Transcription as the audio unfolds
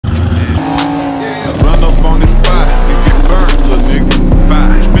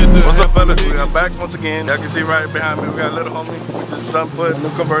Trokas, we are back once again. Y'all can see right behind me, we got Lil Homie. We just done put a new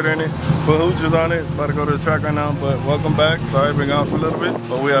converter in it, put hooches on it. About to go to the track right now, but welcome back. Sorry, been gone for a little bit,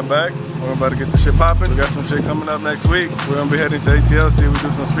 but we are back. We're about to get the shit popping. We got some shit coming up next week. We're gonna be heading to ATL, see if we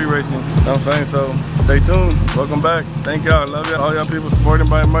do some street racing. You know what I'm saying? So stay tuned. Welcome back. Thank y'all. Love y'all. All y'all people supporting,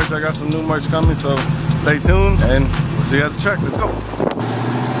 buying merch. I got some new merch coming, so stay tuned and we'll see you at the track. Let's go.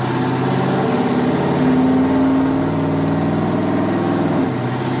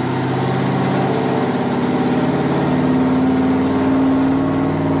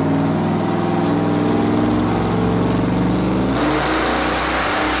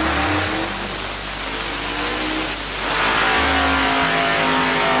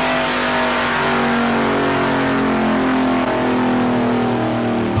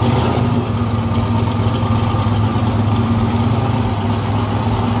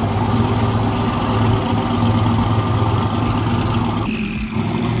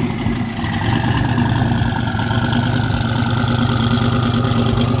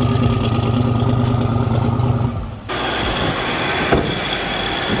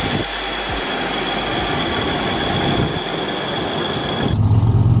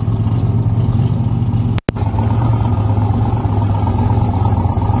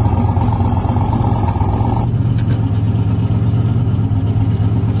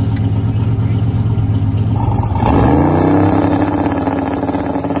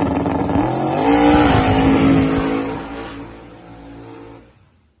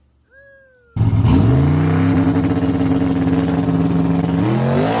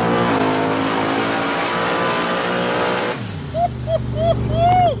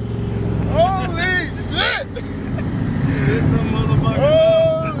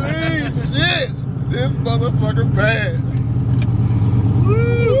 Motherfucker bad.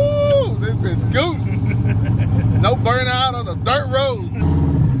 Woo! This bitch scooting. No burnout on the dirt road.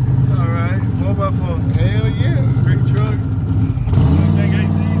 It's alright. 4x4. Hell yeah. Street truck. I think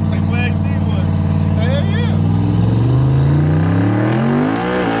AC one. Hell yeah.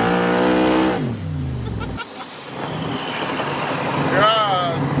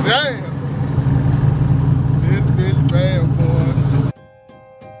 God damn. This bitch bad, boy.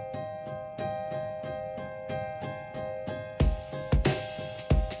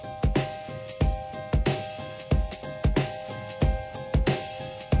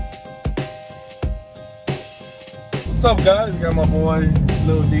 What's up, guys? Got my boy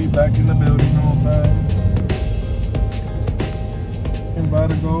Lil D back in the building, you know what I'm saying? I'm about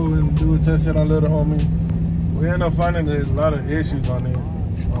to go and do a test hit on Lil Homie. We ended up finding there's a lot of issues on it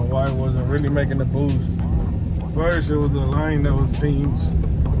on why it wasn't really making the boost. First, it was a line that was pinched.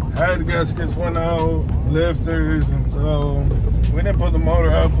 Head gaskets went out, lifters, and so we didn't put the motor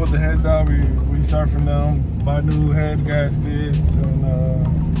up, put the heads out. We start from them, buy new head gaskets, and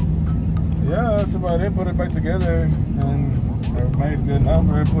yeah, that's about it. Put it back together and made a good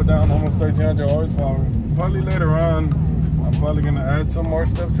number. Put down almost 1,300 horsepower. Probably later on, I'm probably gonna add some more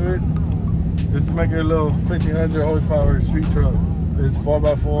stuff to it, just to make it a little 1,500 horsepower street truck. It's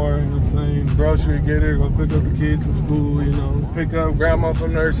 4x4, you know what I'm saying? Grocery getter, go pick up the kids from school, you know, pick up grandma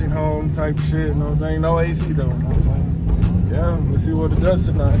from nursing home type shit, you know what I'm saying? No AC though, you know what I'm saying? Yeah, let's see what it does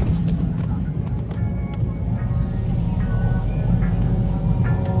tonight.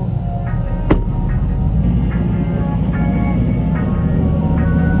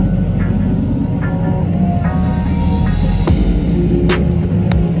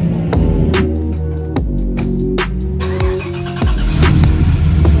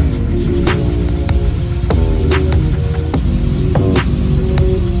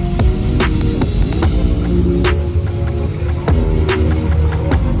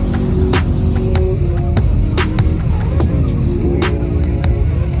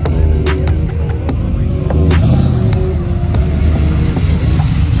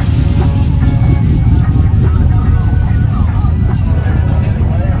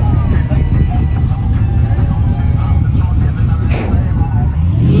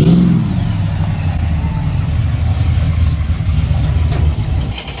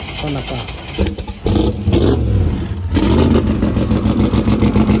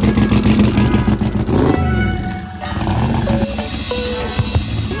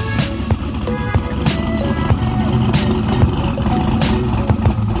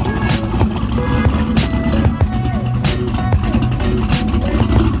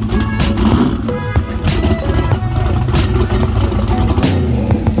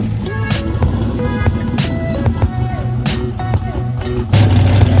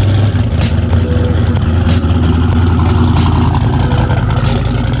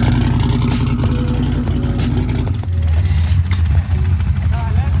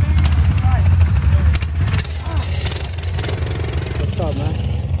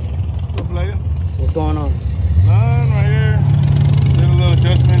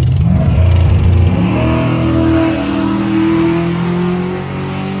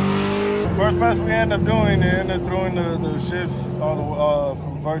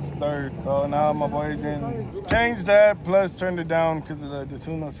 first to third. So now my boy Adrian changed that, plus turned it down because the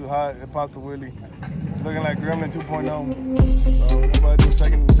tune was too hot. It popped the wheelie. Looking like Gremlin 2.0. So we're about to do a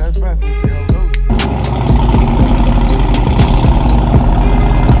second test pass and see how it goes.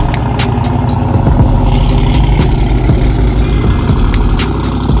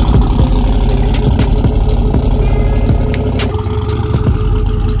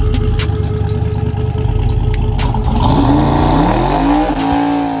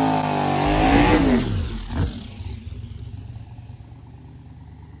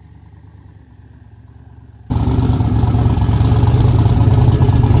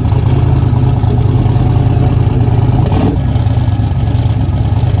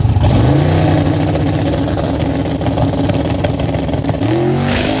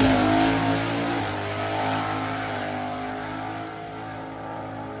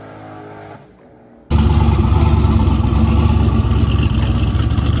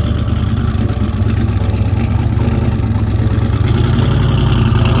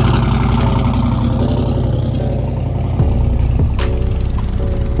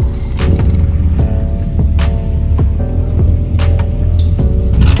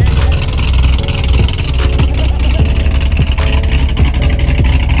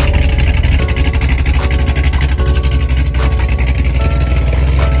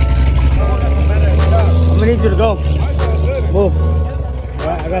 You to go. Move.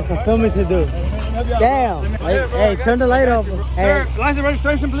 I got some filming to do. Damn. Hey, turn the light off. Sir, license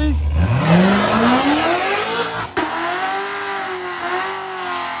registration, please.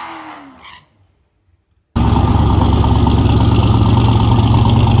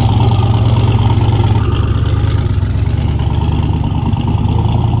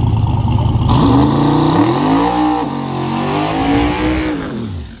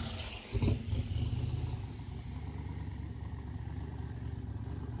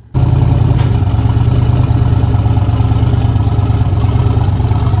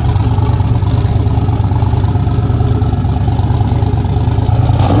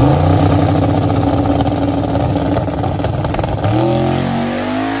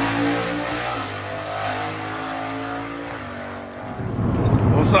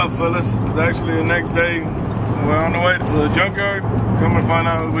 What's up, fellas? It's actually the next day. We're on the way to the junkyard. Come and find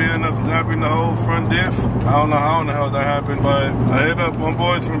out we ended up snapping the whole front diff. I don't know how in the hell that happened, but I hit up on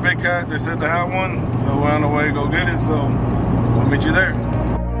boys from Big Cat. They said they had one, so we're on the way to go get it. So I'll meet you there.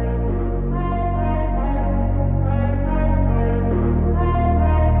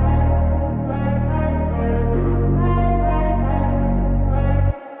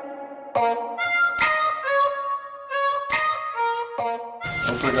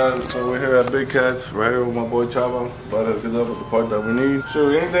 What's up, guys? So we're here at Big Cat's, right here with my boy Chavo, about to get up with the part that we need.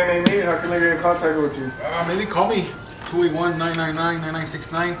 Sure, anything they need, how can they get in contact with you? Maybe call me,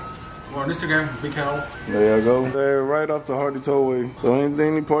 281-999-9969, or on Instagram, Big Cat. There you go. They're right off the Hardy Tollway. So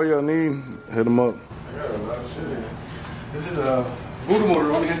anything any part y'all need, hit them up. I got a lot of shit here. This is a voodoo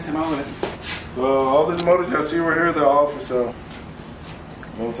motor, only has 10 miles in it. So all these motors y'all see right here, they're all for sale.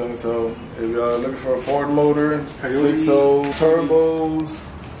 You know what I'm saying? So if y'all looking for a Ford motor, 6.0 turbos,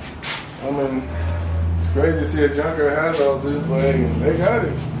 I mean, it's crazy to see a junkyard has all this, but hey, they got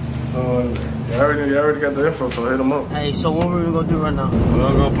it. So you already got the info, so hit them up. Hey, so what we're gonna do right now? We're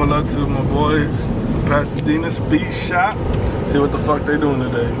gonna go pull up to my boys, Pasadena Speed Shop, see what the fuck they doing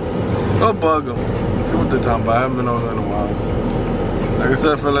today. Go bug them, see what they're talking about. I haven't been over there in a while. Like I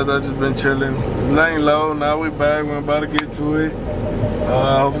said, fellas, I just been chilling. It's laying low, now we back, we're about to get to it.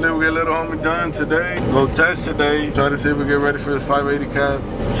 Hopefully we get Lil Homie done today. Go test today. Try to see if we get ready for this 580 cap.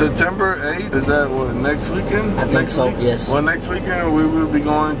 September 8th, is that what, next weekend? I think so, yes. Well, next weekend we will be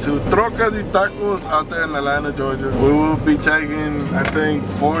going to Trokas y Tacos out there in Atlanta, Georgia. We will be taking, I think,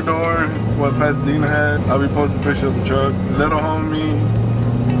 4-door, what Pasadena had. I'll be posting a picture of the truck. Lil Homie,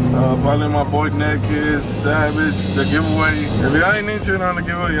 probably my boy Naked, Savage, the giveaway. If y'all ain't into it on the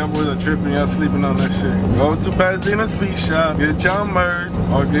giveaway, y'all boys are tripping, y'all sleeping on that shit. Go to Pasadena Speed Shop, get your merch,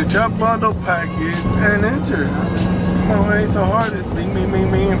 or get your bundle package, and enter. Come on, it ain't so hard. It's bing, bing, bing,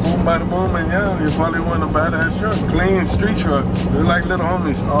 bing, boom, bada, boom, and yeah, you probably want a badass truck. Clean street truck. They're like Lil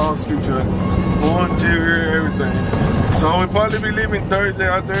Homies, all street truck. Full interior, everything. So we'll probably be leaving Thursday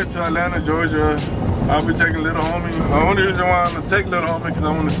out there to Atlanta, Georgia. I'll be taking Lil Homie. The only reason why I'm gonna take Lil Homie because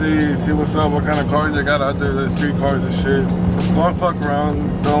I want to see what's up, what kind of cars they got out there, the street cars and shit. Going fuck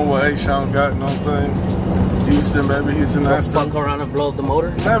around, doing what A-Shawn got, you know what I'm saying? Houston, baby, Houston. Don't fuck around and blow up the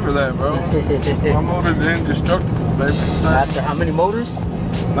motor? Never that, bro. My motor's indestructible, baby. After how many motors?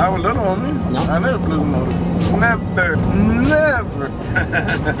 Not with Lil Homie. No. I never blew the motor. Never.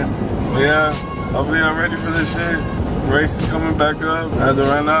 But yeah, hopefully I'm ready for this shit. Race is coming back up. As of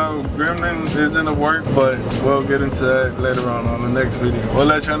right now, Gremlin is in the work, but we'll get into that later on the next video. We'll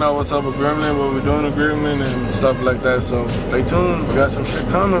let y'all know what's up with Gremlin, what we're doing with Gremlin and stuff like that. So stay tuned. We got some shit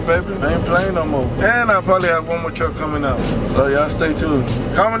coming, baby. I ain't playing no more. And I'll probably have one more truck coming out. So y'all stay tuned.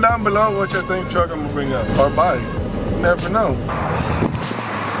 Comment down below what you think truck I'm gonna bring up or buy. You never know.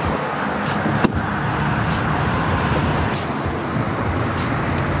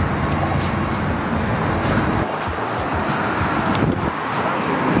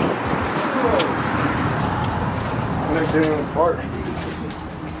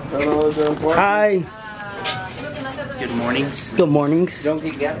 Hi. Good mornings. Good mornings. Don't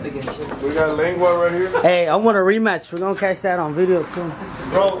get gapped against you. We got Lingua right here. Hey, I want a rematch. We're gonna catch that on video too.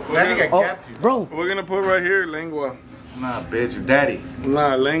 Bro, Bro. We're gonna put right here Lingua. Nah, bitch, your daddy.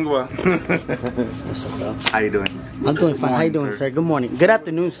 Nah, Lingua. What's up, bro? How you doing? I'm doing fine. How you doing, sir? Good morning. Good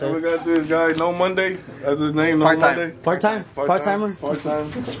afternoon, sir. We got this guy, No Monday. That's his name, No Monday. Part-time? Part-timer?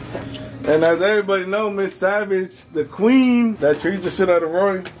 Part-time. And as everybody know, Miss Savage, the queen that treats the shit out of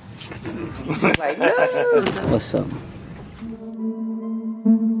Roy. Like, no. What's up?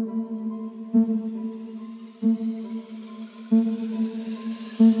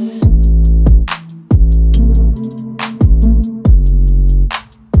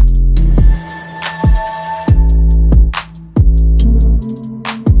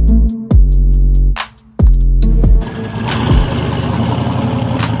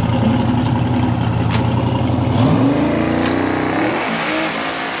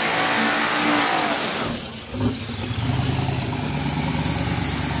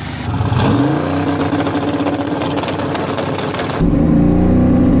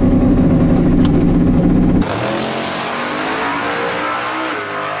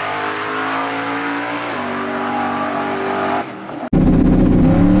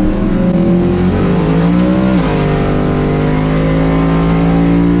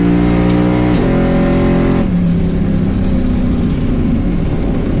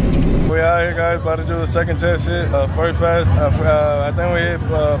 About to do a second test hit. First pass, I think we hit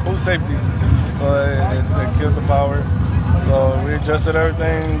boost safety, so it killed the power. So we adjusted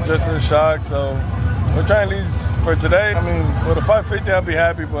everything, adjusted the shock. So we're trying to lease for today. I mean, with a 550, I'll be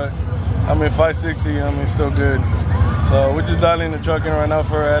happy, but I mean 560, I mean still good. So we're just dialing the truck in right now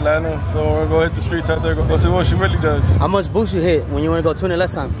for Atlanta. So we're gonna go hit the streets out there, go see what she really does. How much boost you hit when you want to go tune it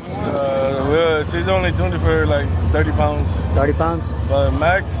last time? Well, she's only tuned it for like 30 pounds. 30 pounds? But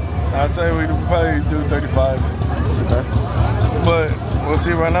max, I'd say we probably do 35. Okay. But we'll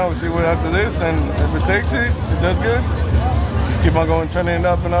see right now. We'll see what after this, and if it takes it, it does good. Just keep on going, turning it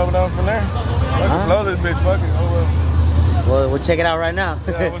up and up and down from there. I can blow this bitch, fuck it. Oh well. Well, we'll check it out right now.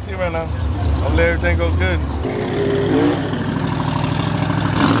 Yeah, we'll see right now. Hopefully everything goes good.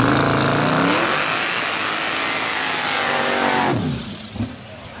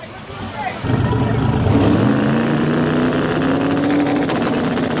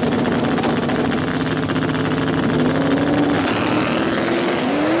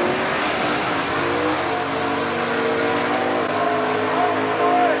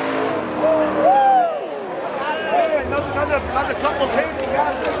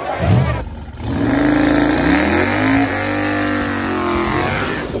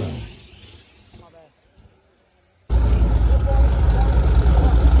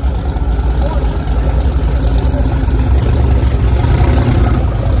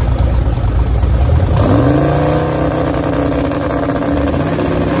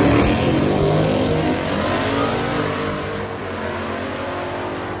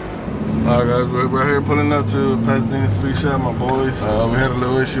 Alright guys, we're here pulling up to Pasadena Speed Shop, my boys. We had a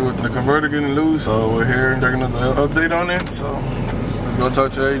little issue with the converter getting loose, so we're here checking an update on it. So let's go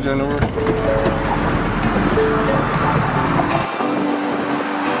talk to AJ in the room.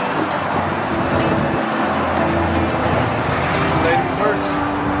 Ladies first.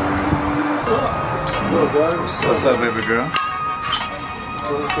 What's up? What's up, guys? What's up, baby girl?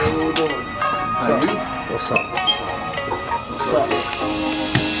 So what we doing? How you? What's up? What's up?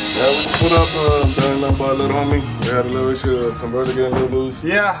 Yeah, we just put up during by Lil Homie. We had a little issue, the converter getting a little loose.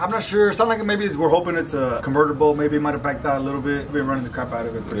 Yeah, I'm not sure. Sound like maybe we're hoping it's a convertible. Maybe it might have backed out a little bit. We've been running the crap out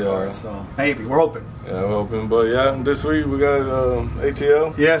of it pretty hard, so maybe we're hoping. Yeah, we're hoping. But yeah, this week we got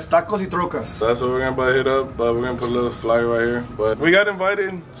ATL. Yes, Tacos y Trokas. That's what we're gonna about hit up. But we're gonna put a little flyer right here. But we got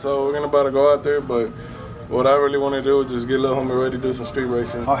invited, so we're gonna about to go out there. But what I really want to do is just get Lil Homie ready to do some street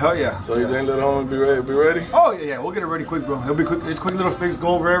racing. Oh, hell yeah. So you think Lil Homie be ready? Oh, yeah, we'll get it ready quick, bro. It'll be quick. It's quick little fix, go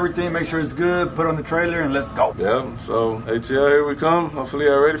over everything, make sure it's good, put it on the trailer, and let's go. Yeah, so ATL, here we come. Hopefully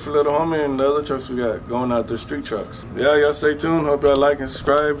y'all ready for Lil Homie and the other trucks we got going out there, street trucks. Yeah, y'all stay tuned. Hope y'all like and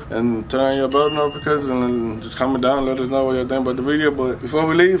subscribe and turn on your bell notifications and then just comment down, let us know what y'all think about the video. But before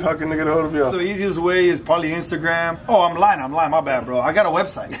we leave, how can they get a hold of y'all? The easiest way is probably Instagram. Oh, I'm lying, my bad, bro. I got a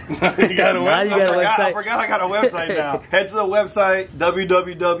website. You got a website? I forgot I got a website now. Head to the website,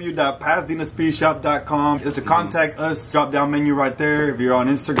 www.pasadenaspeedsshop.com. It's a contact us drop down menu right there if you're on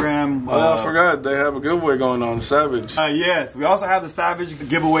Instagram. Oh, I forgot. They have a giveaway going on, Savage. Yes, we also have the Savage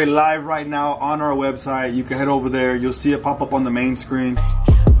giveaway live right now on our website. You can head over there. You'll see it pop up on the main screen.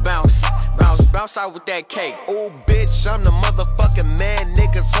 Bounce, bounce, bounce out with that cake. Oh, bitch, I'm the motherfucking man.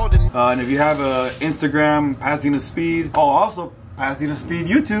 Niggas holding. And if you have a Instagram, Pasadena Speed. Oh, also Pasadena Speed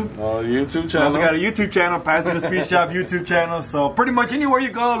YouTube. Oh, YouTube We channel. also got a YouTube channel, Pasadena Speed Shop YouTube channel. So pretty much anywhere you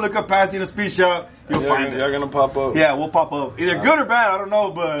go, look up Pasadena Speed Shop. You'll find us. Y'all gonna pop up. Yeah, we'll pop up. Either good or bad, I don't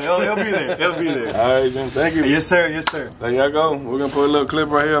know, but he'll be there. He'll be there. All right, then. Thank you. Yes, sir. Yes, sir. There y'all go. We're gonna put a little clip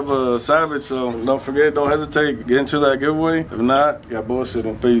right here of Savage. So don't forget, don't hesitate. Get into that giveaway. If not, y'all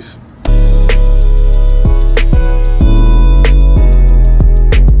bullshitting. Peace.